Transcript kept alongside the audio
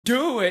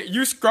Do it.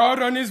 You scrolled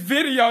on this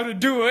video to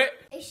do it.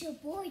 It's your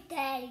boy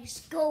Daddy,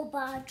 go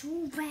by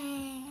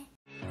Joovier.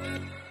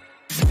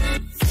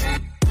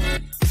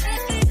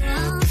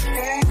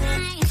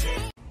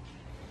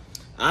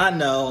 I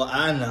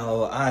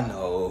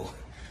know.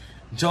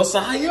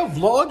 Josiah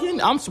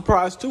vlogging? I'm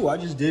surprised too. I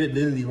just did it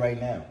literally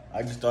right now.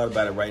 I just thought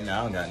about it right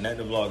now. I don't got nothing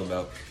to vlog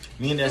about.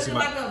 Me and that's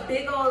like a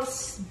big old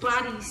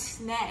body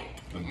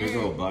snack. A big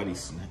old body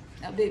snack.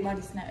 A big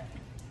body snack.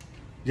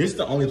 This is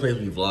the only place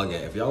we vlog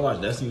at. If y'all watch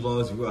Destiny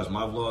vlogs, if you watch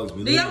my vlogs,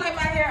 do y'all like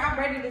my hair? I'm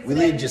ready to. We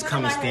literally just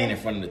come and stand in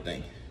front of the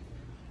thing.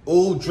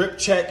 Ooh, drip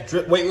check,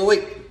 drip. Wait. Ooh!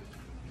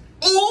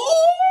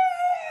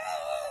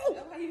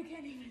 You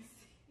can't even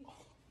see.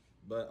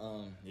 But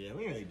yeah,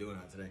 we ain't really doing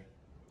that today.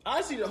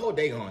 Honestly, the whole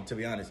day gone. To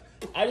be honest,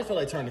 I just feel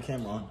like turning the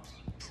camera on.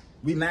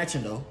 We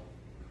matching though.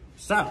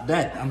 Stop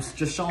that. I'm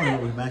just showing you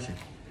what we matching.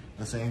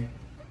 I'm saying.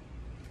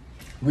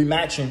 We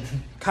matching.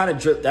 Kind of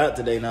dripped out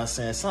today, not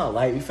saying. It's not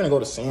light. We finna go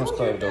to Sam's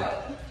Club though.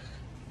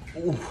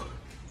 Ooh,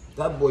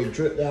 that boy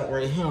dripped out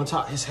right here on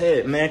top of his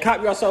head. Man,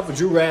 copy yourself a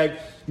Joovier.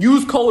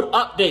 Use code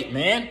UPDATE,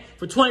 man,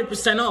 for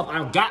 20% off.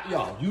 I got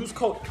y'all. Use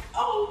code.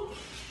 Oh.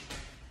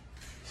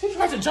 She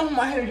tried to jump in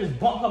my head and just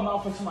bump her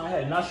mouth into my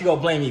head. Now she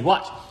gonna blame me.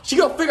 Watch. She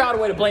gonna figure out a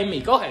way to blame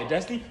me. Go ahead,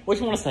 Destiny. What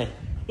you wanna say?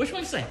 What you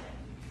wanna say?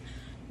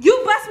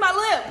 You bust my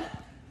lip.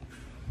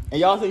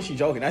 And y'all think she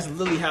joking. That's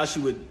literally how she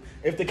would.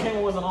 If the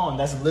camera wasn't on,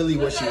 that's literally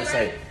what she would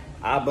say.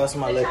 I bust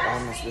my lip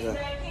on this.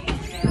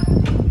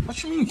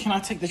 What you mean, can I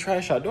take the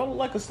trash out? Do I look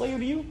like a slave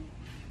to you?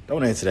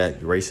 Don't answer that,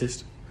 you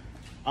racist.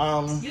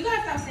 You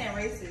gotta stop saying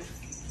racist.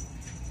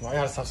 Why I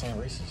gotta stop saying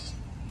racist?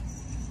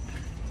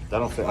 That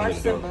don't fit under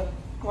the door.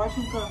 Watch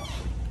him go.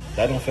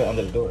 That don't fit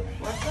under the door.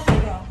 Watch the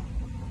Leo.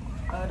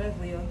 Oh, that's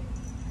Leo.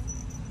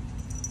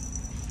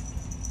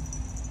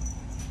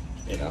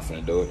 You're not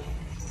finna do it.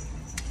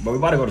 But we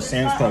about to go to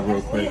Sam's Club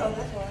real quick.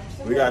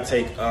 We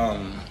gotta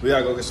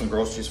go get some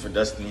groceries for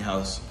Destiny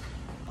house.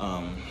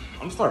 I'm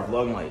gonna start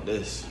vlogging like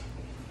this.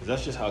 Cause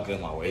that's just how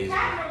good my ways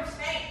are.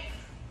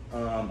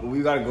 But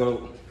we gotta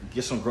go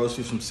get some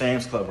groceries from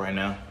Sam's Club right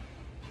now.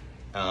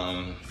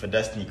 For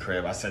Destiny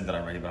crib. I said that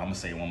already, but I'm gonna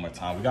say it one more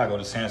time. We gotta go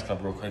to Sam's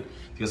Club real quick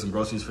to get some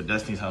groceries for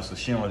Destiny's house. So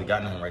she don't really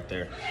got nothing right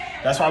there.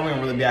 That's why we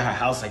don't really be at her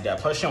house like that.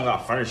 Plus she don't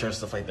got furniture and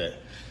stuff like that.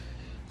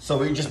 So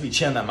we just be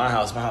chilling at my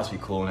house. My house be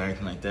cool and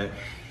everything like that.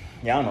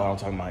 Yeah, I don't know what I'm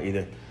talking about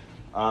either.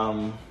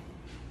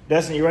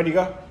 Destiny, you ready to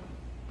go?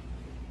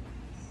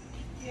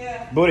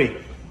 Yeah. Booty.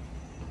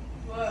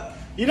 What?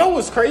 You know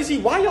what's crazy?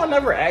 Why y'all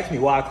never ask me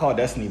why I call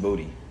Destiny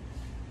Booty?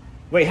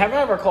 Wait, have I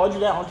ever called you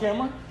that on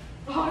camera?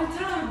 All the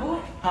time, boy.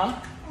 Huh? All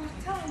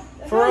the time.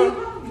 That's For why real? you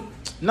call me.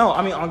 No,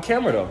 I mean on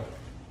camera though.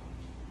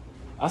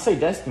 I say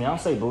Destiny, I don't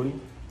say Booty.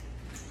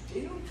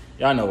 You?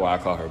 Y'all know why I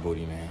call her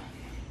Booty, man.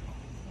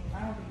 I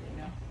don't really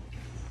know.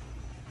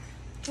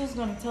 Who's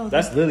gonna tell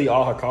That's me? literally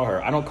all I call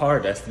her. I don't call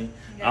her Destiny.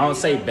 Yeah, I don't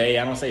say babe,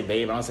 I don't say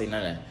babe, I don't say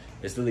none of that.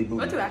 It's literally Booty.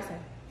 What do I say?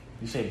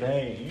 You say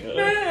babe.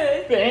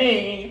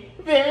 Babe.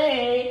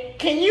 Babe,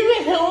 can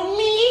you help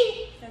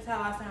me? That's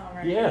how I sound,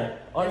 right? Yeah,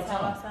 all the That's how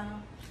time. I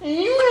sound.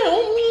 Can you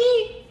help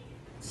me?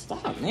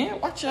 Stop,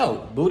 man. Watch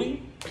out,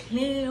 Booty.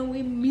 Hell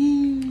with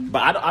me.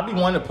 But I be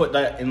wanting to put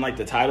that in like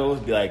the titles.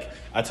 Be like,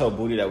 I told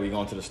Booty that we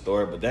going to the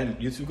store, but then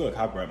YouTube go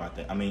copyright my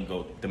thing. I mean,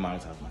 go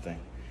demonetize my thing.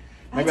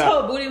 I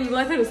told Booty we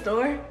went to the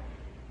store.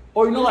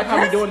 Or you know, like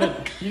how we doing the.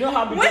 You know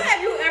how we. When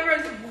have you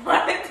ever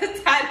wanted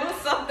to title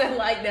something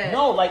like that?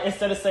 No, like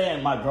instead of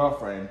saying my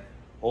girlfriend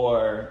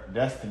or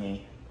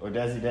Destiny or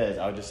Desi Des,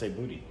 I would just say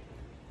Booty.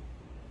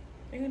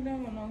 Nigga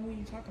don't know who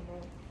you talking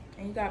about,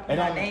 and you got to put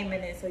my name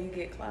in it so you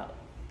get clout.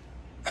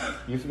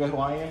 You forgot who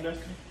I am,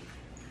 Destiny?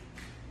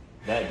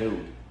 That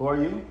dude. Who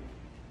are you?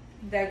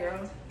 That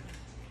girl.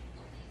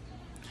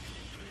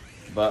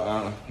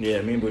 But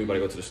yeah, me and Booty about to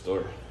go to the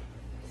store.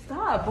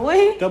 Stop,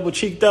 boy. Double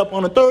cheeked up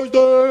on a Thursday.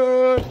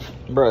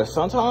 Bruh,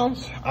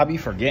 sometimes I be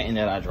forgetting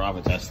that I drive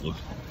a Tesla.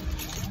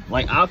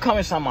 Like, I'll come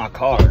inside my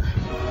car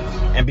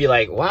and be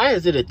like, why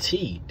is it a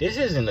T? This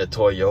isn't a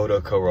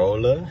Toyota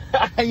Corolla.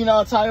 You know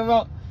what I'm talking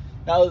about?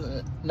 No?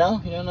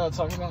 You don't know what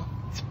I'm talking about?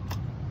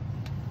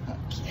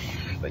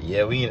 Okay. But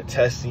yeah, we in a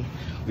testing.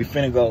 We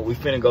finna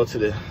go to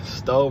the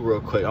stove real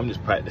quick. I'm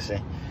just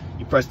practicing.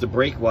 You press the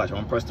brake, watch. I'm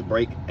gonna press the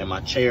brake and my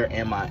chair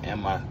and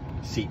my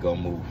seat gonna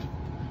move.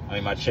 I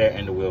mean, my chair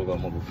and the wheel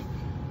gonna move.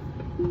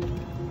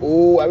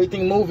 Ooh,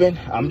 everything moving.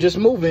 I'm just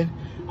moving.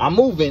 I'm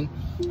moving.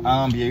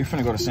 Yeah, we're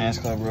finna go to Sam's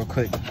Club real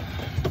quick.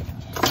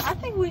 I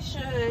think we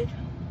should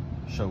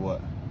Show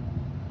what?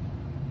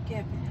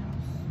 get a penthouse.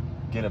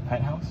 Get a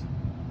penthouse?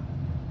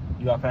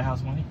 You got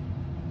penthouse money?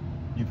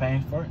 You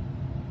paying for it?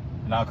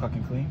 And I'll cook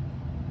and clean?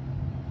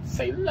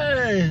 Say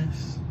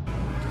less.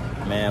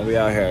 Man, we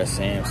out here at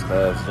Sam's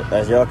Club.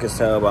 As y'all can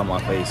tell by my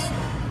face,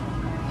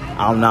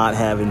 I'm not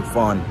having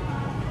fun.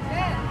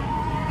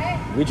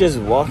 We just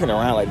walking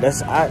around like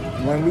that's.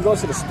 When we go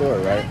to the store,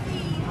 right?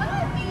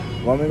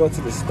 When we go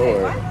to the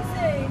store,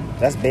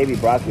 that's baby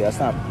broccoli. That's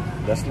not.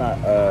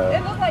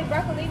 It looks like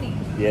broccolini.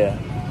 Yeah,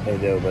 they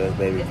do, but it's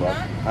baby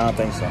broccoli. I don't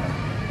think so.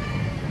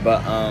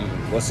 But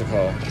what's it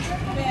called?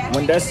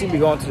 When Dusty be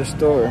going to the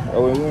store,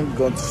 or when we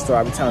go to the store,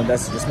 I be telling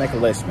Dusty, just make a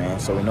list, man,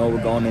 so we know what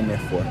we're going in there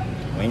for.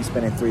 We ain't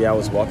spending 3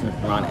 hours walking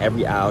around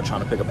every aisle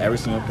trying to pick up every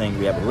single thing.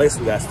 We have a list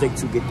we gotta stick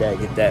to, get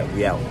that,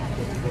 we out.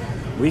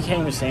 We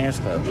came to Sam's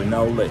Club with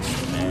no list,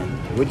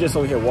 man. We're just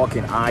over here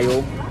walking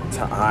aisle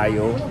to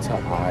aisle to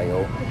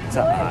aisle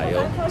to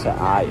aisle to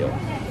aisle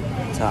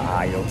to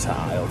aisle to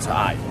aisle to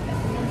aisle.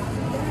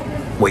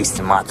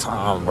 Wasting my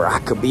time, bro. I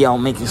could be out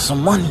making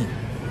some money.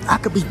 I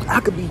could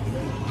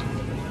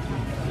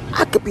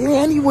be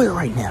anywhere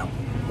right now,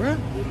 bro.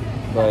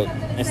 But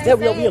instead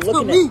we over here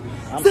looking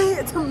at say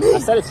it to me. I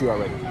said it to you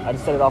already. I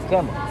just said it off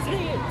camera.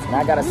 Now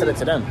I gotta say it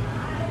to them.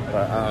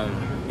 But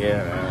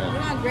yeah, man. You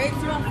want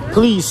grapes? You want fruit?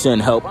 Please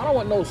send help. I don't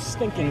want no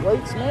stinking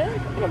grapes,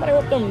 man. Nobody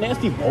want them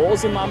nasty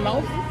balls in my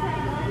mouth.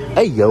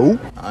 Hey, yo.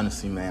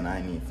 Honestly, man, I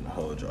ain't even finna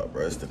hold y'all,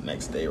 bro. It's the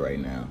next day right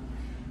now.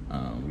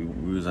 We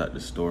was at the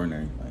store and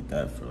everything like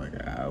that for like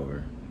an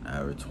hour,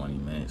 20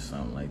 minutes,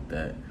 something like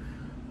that.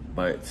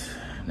 But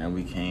then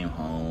we came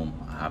home,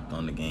 I hopped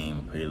on the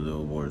game, played a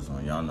little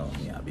Warzone. Y'all know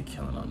me, I be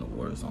killing on the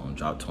Warzone.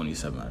 Dropped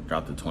 27, I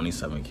dropped the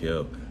 27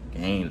 kill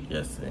game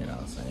yesterday, you know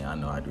what I'm saying? I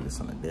know I do this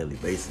on a daily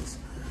basis.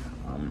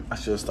 I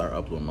should start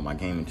uploading on my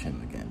gaming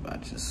channel again,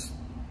 but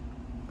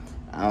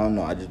I don't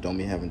know, I just don't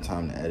be having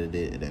time to edit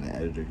it, and then the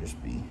editor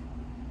just be,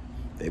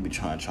 they be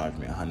trying to charge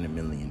me $100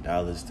 million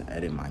to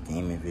edit my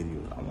gaming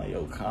videos. I'm like,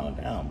 yo, calm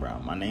down, bro.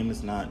 My name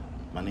is not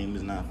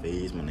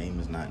FaZe, my name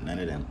is not none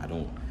of them.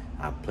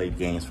 I play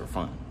games for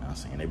fun, you know what I'm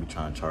saying? They be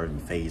trying to charge me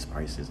FaZe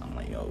prices. I'm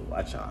like, yo,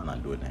 watch out, I'm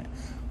not doing that.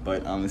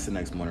 But it's the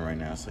next morning right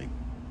now. It's like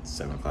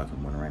 7 o'clock in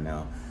the morning right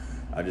now.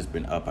 I just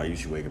been up. I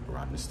usually wake up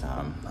around this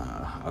time.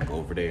 I'll go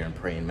over there and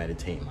pray and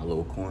meditate in my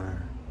little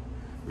corner,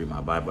 read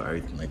my Bible,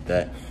 everything like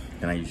that.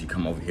 Then I usually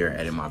come over here and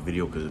edit my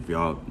video, because if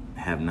y'all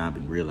have not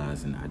been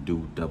realizing, I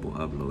do double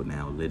upload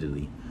now,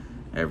 literally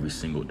every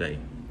single day.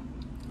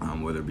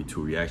 Whether it be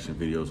 2 reaction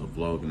videos, a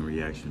vlog and a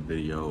reaction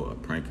video, a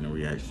prank and a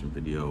reaction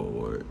video,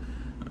 or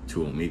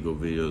 2 Omegle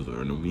videos,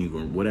 or an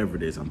Omegle, whatever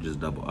it is, I'm just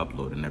double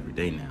uploading every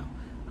day now.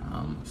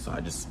 So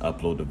I just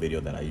upload the video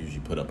that I usually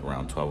put up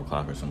around 12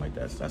 o'clock or something like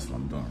that. So that's what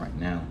I'm doing right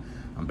now.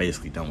 I'm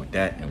basically done with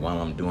that. And while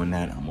I'm doing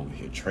that, I'm over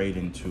here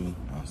trading too. You know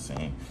what I'm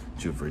saying?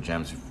 Joovier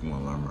gems, if you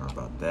want to learn more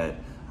about that.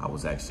 I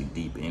was actually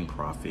deep in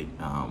profit.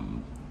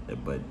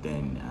 But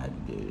then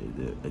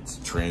it's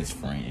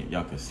transferring.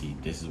 Y'all can see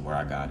this is where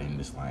I got in.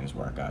 This line is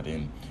where I got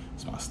in.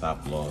 It's my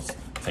stop loss.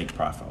 Take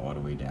profit all the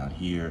way down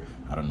here.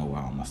 I don't know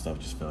why all my stuff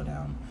just fell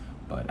down,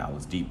 but I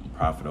was deep in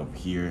profit over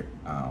here.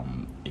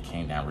 It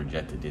came down,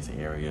 rejected this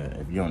area.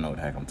 If you don't know what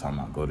the heck I'm talking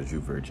about, go to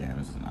Joovier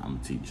gems and I'm gonna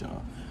teach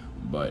y'all.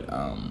 But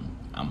I'm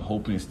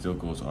hoping it still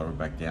goes all the way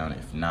back down.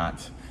 If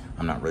not,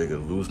 I'm not really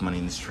gonna lose money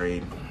in this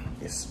trade.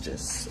 It's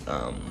just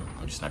I'm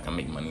just not gonna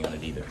make money on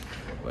it either.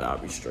 But I'll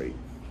be straight.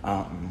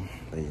 But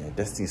yeah,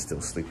 Destiny's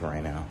still sleeping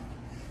right now.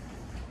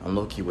 I'm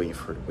low-key waiting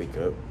for her to wake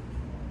up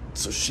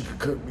so she can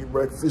cook me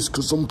breakfast,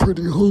 because I'm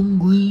pretty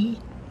hungry.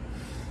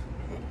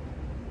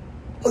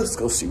 Let's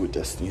go see what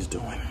Destiny's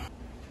doing.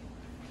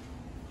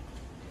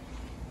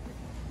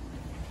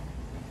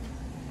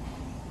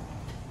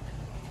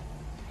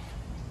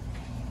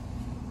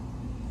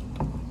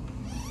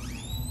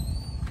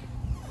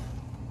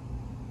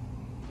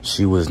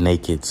 She was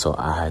naked, so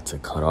I had to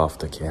cut off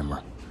the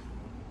camera.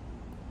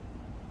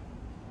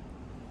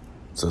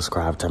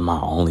 Subscribe to my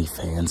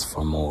OnlyFans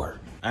for more.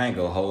 I ain't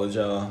gonna hold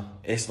y'all.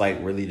 It's like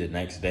really the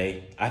next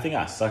day. I think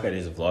I suck at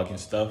this vlogging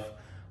stuff,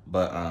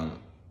 but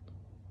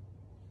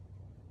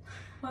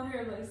My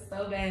hair looks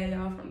so bad,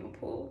 y'all, from the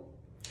pool.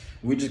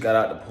 We just got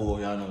out the pool.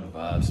 Y'all know the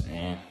vibes,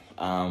 man.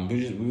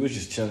 We was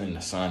just chilling in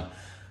the sun.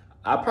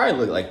 I probably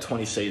look like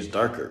 20 shades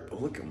darker, but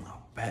look at my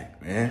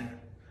back, man.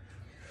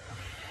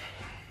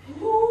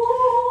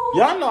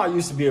 Y'all know I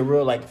used to be a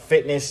real like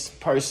fitness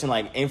person,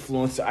 like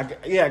influencer. I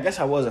guess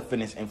I was a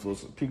fitness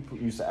influencer. People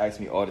used to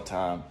ask me all the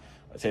time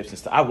tips and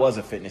stuff. I was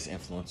a fitness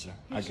influencer,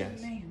 I guess.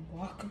 What's your name?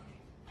 Walker.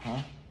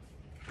 Huh?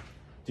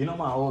 Do you know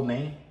my old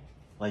name?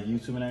 Like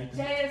YouTube and everything?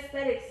 Jay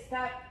Aesthetics,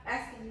 stop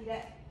asking me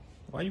that.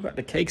 Why you got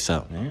the cakes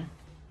out, man?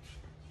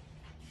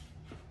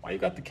 Why you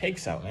got the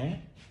cakes out,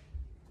 man?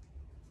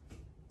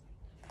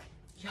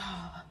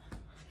 Y'all.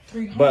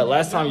 300. But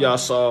last time y'all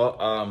saw,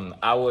 I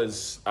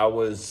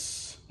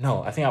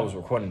think I was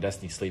recording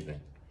Destiny sleeping.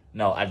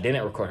 No, I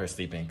didn't record her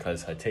sleeping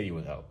because her titty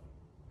was out.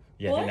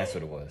 Yeah, I think that's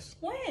what it was.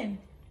 When?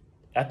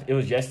 It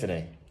was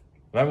yesterday.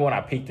 Remember when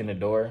I peeked in the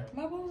door?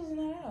 My boobs is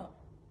not out.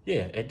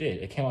 Yeah, it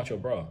did. It came out your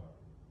bra.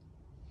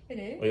 It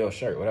is? Or your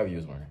shirt, whatever you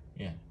was wearing.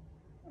 Yeah.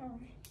 Oh.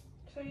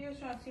 So you was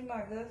trying to see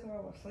my guts while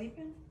I was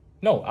sleeping?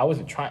 No, I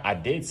wasn't trying. I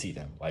did see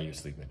them while you were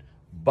sleeping.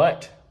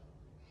 But,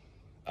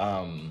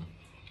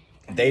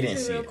 they didn't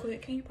see real it.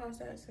 Quick. Can you pause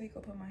that so you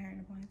can put my hair in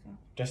a ponytail?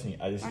 Destiny,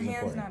 this is My hand's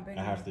important. not big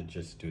I have enough. to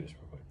just do this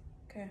real quick.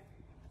 Okay.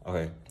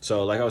 Okay,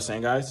 so like I was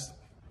saying, guys,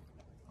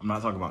 I'm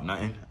not talking about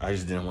nothing. I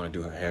just didn't want to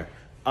do her hair.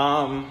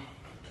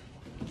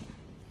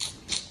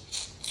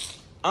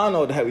 I don't know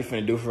what the heck we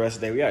finna do for the rest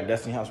of the day. We at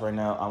Destiny House right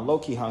now. I'm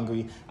low-key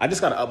hungry. I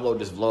just gotta upload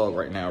this vlog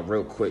right now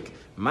real quick.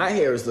 My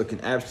hair is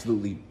looking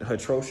absolutely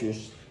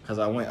atrocious because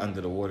I went under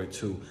the water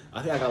too.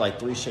 I think I got like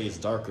 3 shades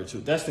darker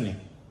too. Destiny.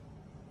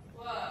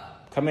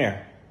 What? Come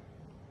here.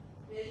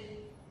 Busy.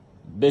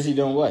 Busy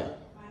doing what?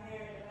 My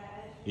hair in the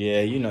bag.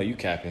 Yeah, you know you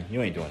capping.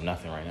 You ain't doing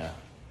nothing right now.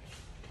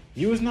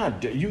 You was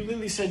not, you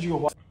literally said you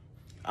were.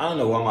 I don't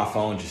know why my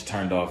phone just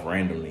turned off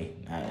randomly.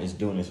 It's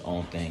doing its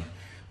own thing.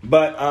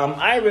 But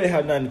I ain't really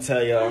have nothing to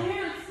tell y'all. My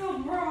hair is so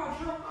broad,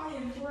 I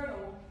am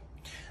brittle.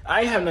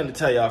 I ain't have nothing to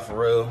tell y'all for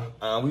real.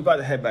 We about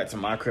to head back to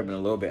my crib in a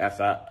little bit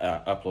after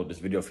I upload this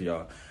video for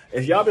y'all.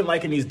 If y'all been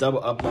liking these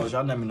double uploads,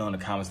 y'all let me know in the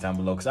comments down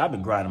below. Because I've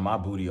been grinding my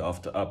booty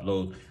off to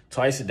upload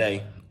twice a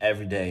day,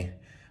 every day,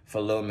 for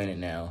a little minute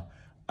now.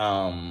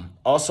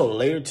 Also,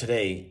 later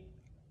today,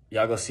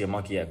 y'all go see a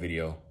monkey at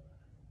video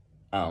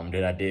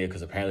that I did.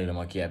 Because apparently the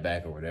monkey had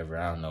back or whatever.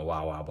 I don't know.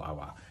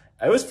 Wow.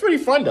 It was pretty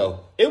fun,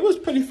 though. It was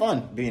pretty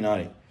fun being on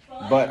it.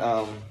 Fun? But,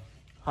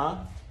 huh?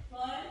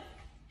 Fun?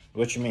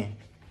 What you mean?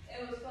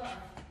 It was fun.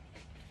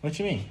 What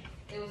you mean?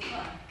 It was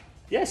fun.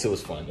 Yes, it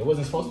was fun. It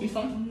wasn't supposed to be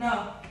fun?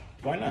 No.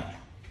 Why not?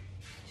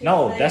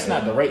 No, that's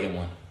not the rating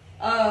one.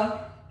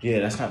 Yeah,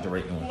 that's not the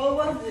rating one. What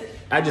was it?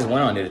 I just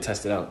went on there to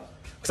test it out.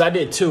 Because I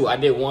did 2. I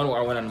did one where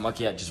I went on the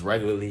monkey app just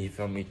regularly, you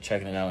feel me,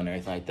 checking it out and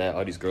everything like that.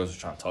 All these girls were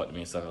trying to talk to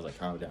me and stuff. I was like,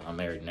 calm down, I'm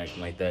married and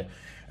everything like that.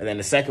 And then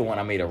the second one,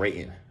 I made a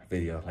rating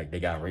video. Like, they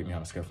got to rate me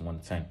on a scale from 1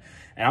 to 10.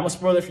 And I'm going to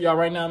spoil it for y'all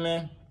right now,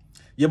 man.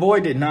 Your boy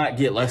did not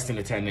get less than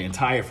a 10 the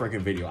entire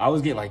freaking video. I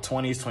was getting like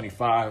 20s,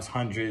 25s,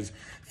 100s,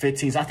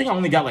 15s. I think I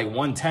only got like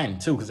 110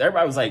 too, because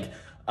everybody was like,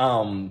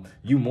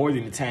 you more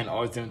than a 10,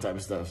 all this different type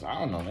of stuff. So I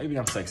don't know. Maybe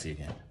I'm sexy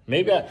again.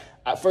 Maybe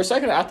for a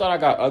second, I thought I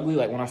got ugly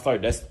like when I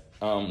started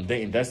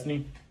dating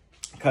Destiny.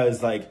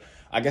 Because like,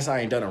 I guess I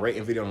ain't done a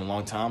rating video in a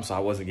long time, so I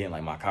wasn't getting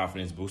like my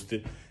confidence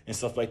boosted and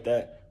stuff like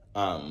that.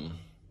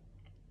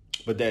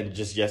 But then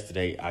just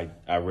yesterday,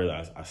 I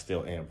realized I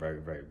still am very,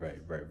 very, very,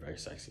 very, very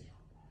sexy.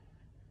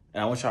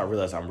 And I want y'all to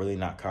realize I'm really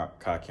not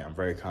cocky. I'm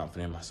very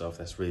confident in myself.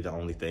 That's really the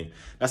only thing.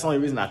 That's the only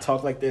reason I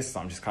talk like this. So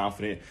I'm just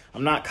confident.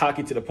 I'm not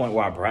cocky to the point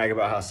where I brag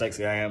about how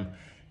sexy I am,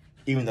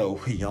 even though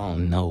we all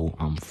know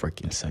I'm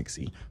freaking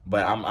sexy.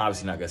 But I'm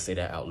obviously not going to say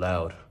that out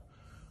loud.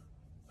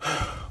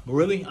 But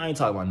really, I ain't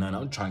talking about nothing.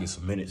 I'm trying to get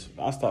some minutes.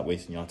 I'll stop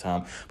wasting y'all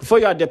time. Before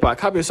y'all dip out,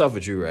 copy yourself a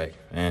Joovier,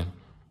 man.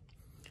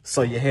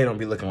 So your hair don't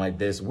be looking like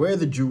this. Wear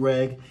the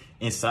Joovier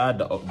inside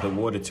the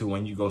water too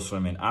when you go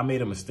swimming. I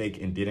made a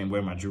mistake and didn't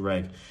wear my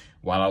Joovier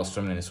while I was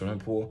swimming in the swimming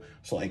pool.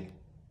 So like,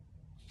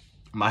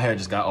 my hair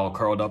just got all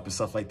curled up and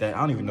stuff like that. I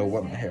don't even know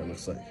what my hair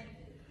looks like.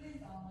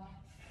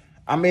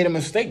 I made a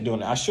mistake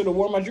doing it. I should have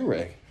worn my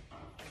Joovier.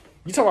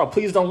 You talk about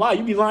please don't lie.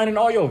 You be lying in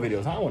all your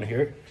videos. I don't want to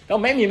hear it.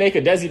 Don't make me make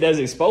a Desi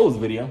Exposed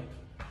video.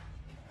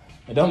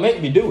 And don't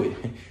make me do it.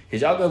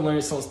 Because y'all gonna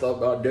learn some stuff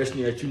about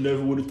Destiny that you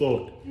never would have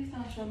thought. Please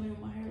don't show me with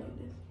my hair like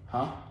this.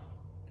 Huh?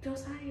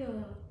 Josiah.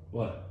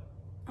 What?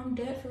 I'm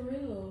dead for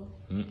real.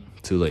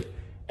 Too late.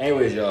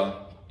 Anyways,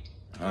 y'all.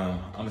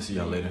 I'm gonna see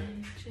y'all later.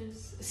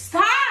 Just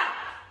stop!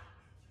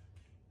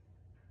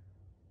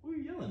 Who are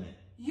you yelling at?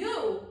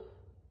 You!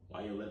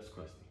 Why your lips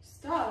crusty?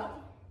 Stop.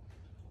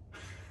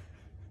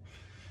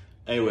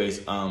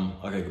 Anyways,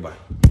 okay, goodbye.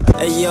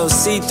 Hey yo,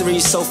 C3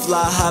 so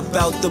fly, hop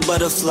out the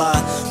butterfly.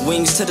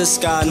 Wings to the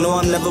sky, no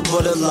I'm never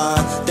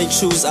borderline. They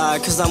choose I,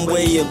 cause I'm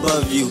way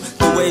above you.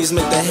 The waves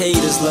make the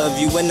haters love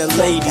you when the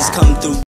ladies come through.